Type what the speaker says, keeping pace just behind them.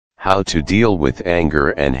How to deal with anger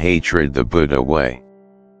and hatred the Buddha way.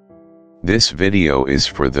 This video is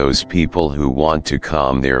for those people who want to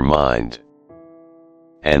calm their mind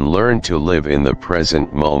and learn to live in the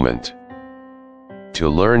present moment. To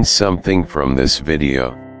learn something from this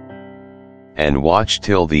video, and watch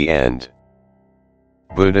till the end.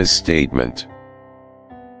 Buddha's statement.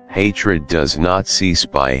 Hatred does not cease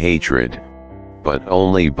by hatred, but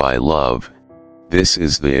only by love. This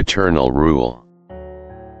is the eternal rule.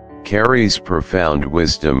 Carries profound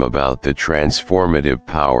wisdom about the transformative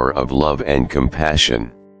power of love and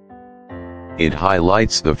compassion. It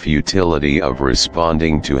highlights the futility of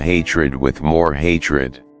responding to hatred with more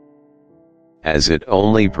hatred, as it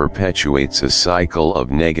only perpetuates a cycle of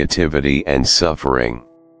negativity and suffering.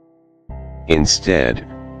 Instead,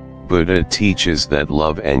 Buddha teaches that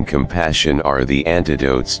love and compassion are the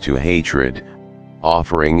antidotes to hatred,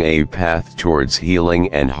 offering a path towards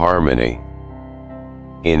healing and harmony.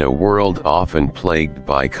 In a world often plagued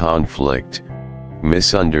by conflict,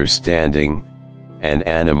 misunderstanding, and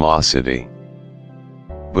animosity,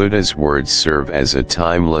 Buddha's words serve as a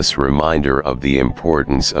timeless reminder of the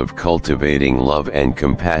importance of cultivating love and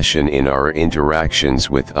compassion in our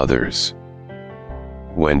interactions with others.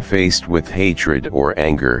 When faced with hatred or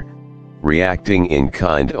anger, reacting in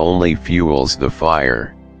kind only fuels the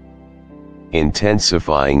fire,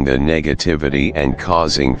 intensifying the negativity and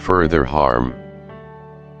causing further harm.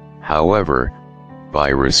 However, by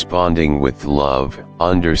responding with love,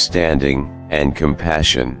 understanding, and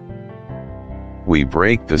compassion, we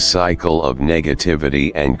break the cycle of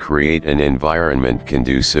negativity and create an environment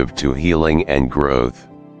conducive to healing and growth.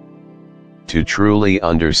 To truly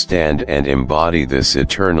understand and embody this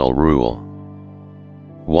eternal rule,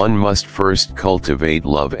 one must first cultivate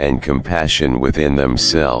love and compassion within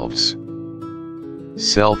themselves.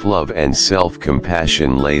 Self-love and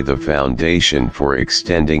self-compassion lay the foundation for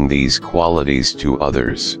extending these qualities to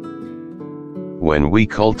others. When we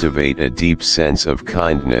cultivate a deep sense of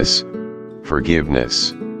kindness,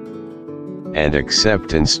 forgiveness, and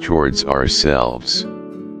acceptance towards ourselves,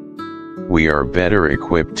 we are better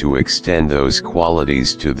equipped to extend those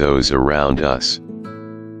qualities to those around us.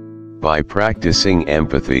 By practicing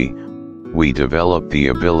empathy, we develop the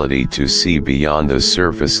ability to see beyond the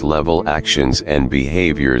surface-level actions and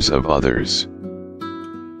behaviors of others.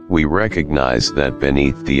 We recognize that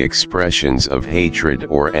beneath the expressions of hatred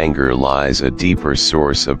or anger lies a deeper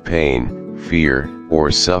source of pain, fear,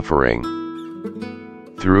 or suffering.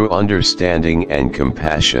 Through understanding and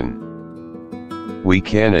compassion, we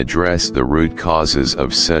can address the root causes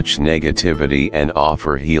of such negativity and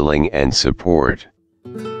offer healing and support.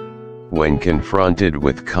 When confronted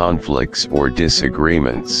with conflicts or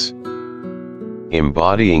disagreements,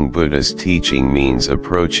 embodying Buddha's teaching means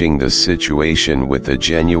approaching the situation with a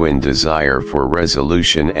genuine desire for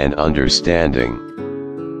resolution and understanding,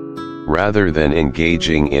 rather than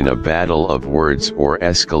engaging in a battle of words or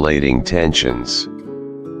escalating tensions.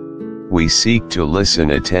 We seek to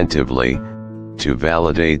listen attentively, to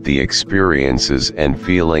validate the experiences and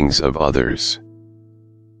feelings of others,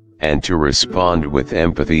 and to respond with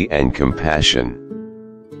empathy and compassion.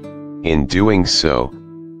 In doing so,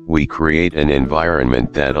 we create an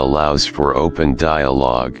environment that allows for open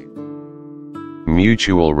dialogue,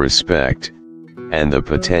 mutual respect, and the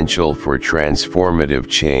potential for transformative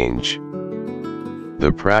change.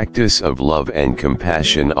 The practice of love and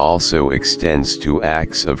compassion also extends to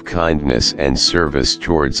acts of kindness and service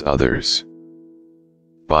towards others.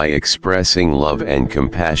 By expressing love and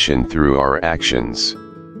compassion through our actions,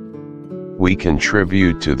 we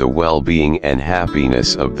contribute to the well-being and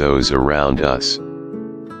happiness of those around us.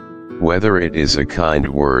 Whether it is a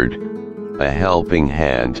kind word, a helping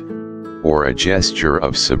hand, or a gesture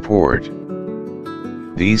of support,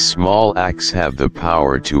 these small acts have the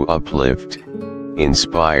power to uplift,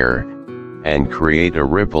 inspire, and create a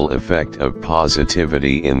ripple effect of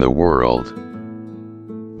positivity in the world.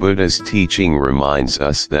 Buddha's teaching reminds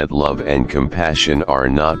us that love and compassion are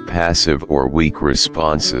not passive or weak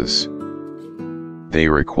responses. They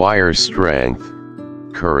require strength,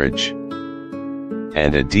 courage,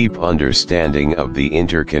 and a deep understanding of the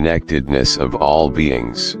interconnectedness of all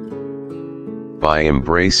beings. By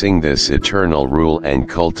embracing this eternal rule and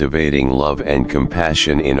cultivating love and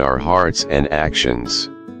compassion in our hearts and actions,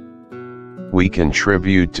 we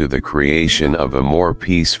contribute to the creation of a more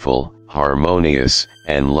peaceful, harmonious,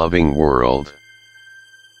 and loving world.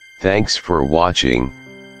 Thanks for watching.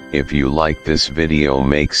 If you like this video,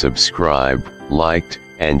 make subscribe, liked,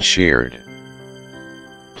 and shared.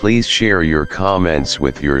 Please share your comments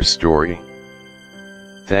with your story.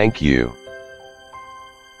 Thank you.